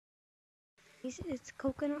It's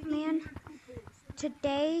Coconut Man.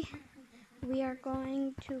 Today we are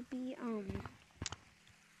going to be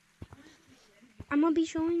I'm gonna be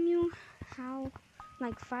showing you how,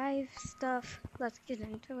 like, 5 stuff. Let's get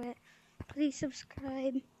into it. Please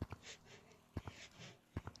subscribe.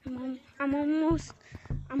 I'm almost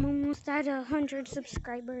at 100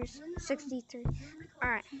 subscribers. 63. All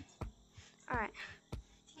right.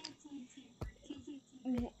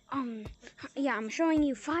 Yeah, I'm showing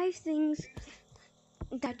you 5 things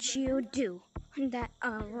that you do. That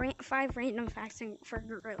 5 random facts for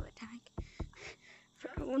Gorilla Tag.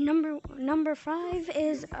 Number 5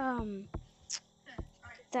 is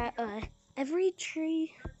that every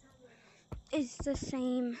tree is the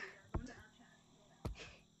same.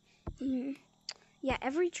 Yeah,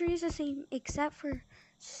 every tree is the same except for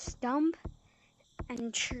stump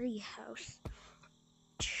and tree house.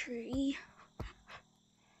 Tree.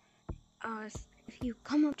 If you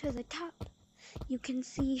come up to the top, you can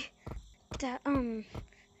see that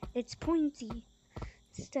it's pointy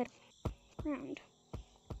instead of round.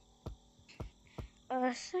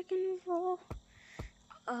 Second of all,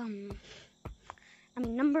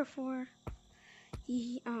 number 4.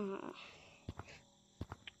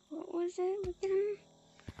 What was it again?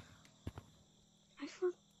 I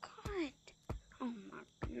forgot. Oh my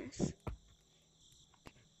goodness.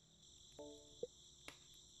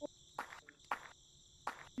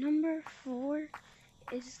 Number 4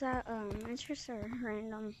 is that it's just a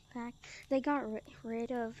random fact. They got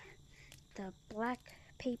rid of the black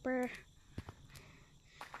paper,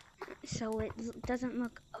 so it doesn't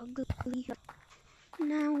look ugly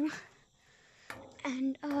now.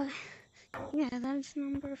 And yeah, that's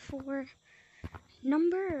number 4.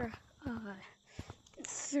 Number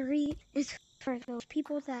 3 is for those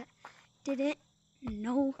people that didn't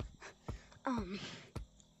know.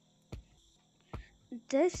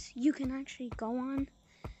 This you can actually go on.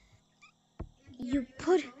 You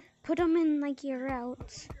put them in like your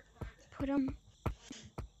routes. Put them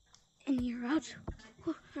in your routes.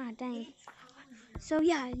 Ah, dang. So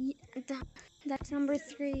yeah, that's number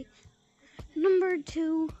 3. Number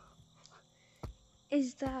 2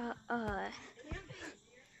 is the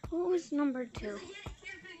what was number 2?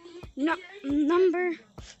 No, number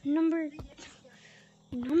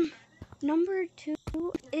 2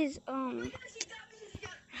 is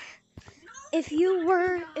if you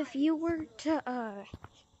were to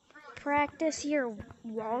practice your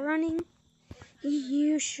wall running,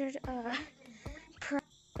 you should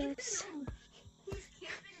practice.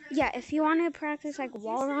 Yeah, if you want to practice like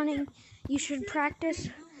wall running, you should practice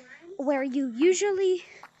where you usually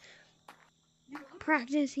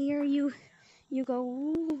practice here. You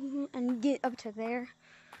go and get up to there.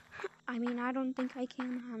 I mean, I don't think I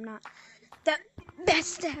can. I'm not the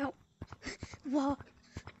best at wall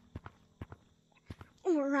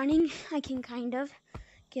running. I can kind of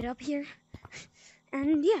get up here.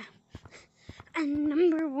 And yeah. And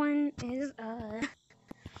number 1 is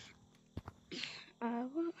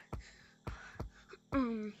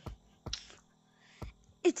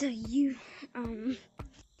it's a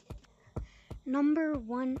number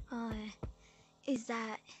 1 is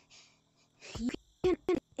that you can,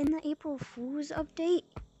 in the April Fool's update,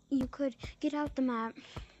 you could get out the map,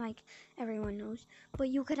 like everyone knows, but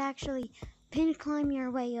you could actually pin climb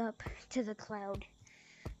your way up to the cloud.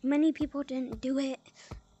 Many people didn't do it,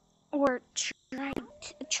 or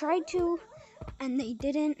tried to, and they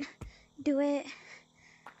didn't do it.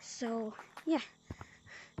 So yeah,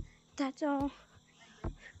 that's all.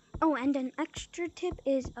 Oh, and an extra tip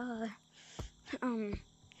is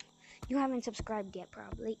you haven't subscribed yet,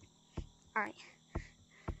 probably. All right,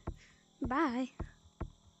 bye.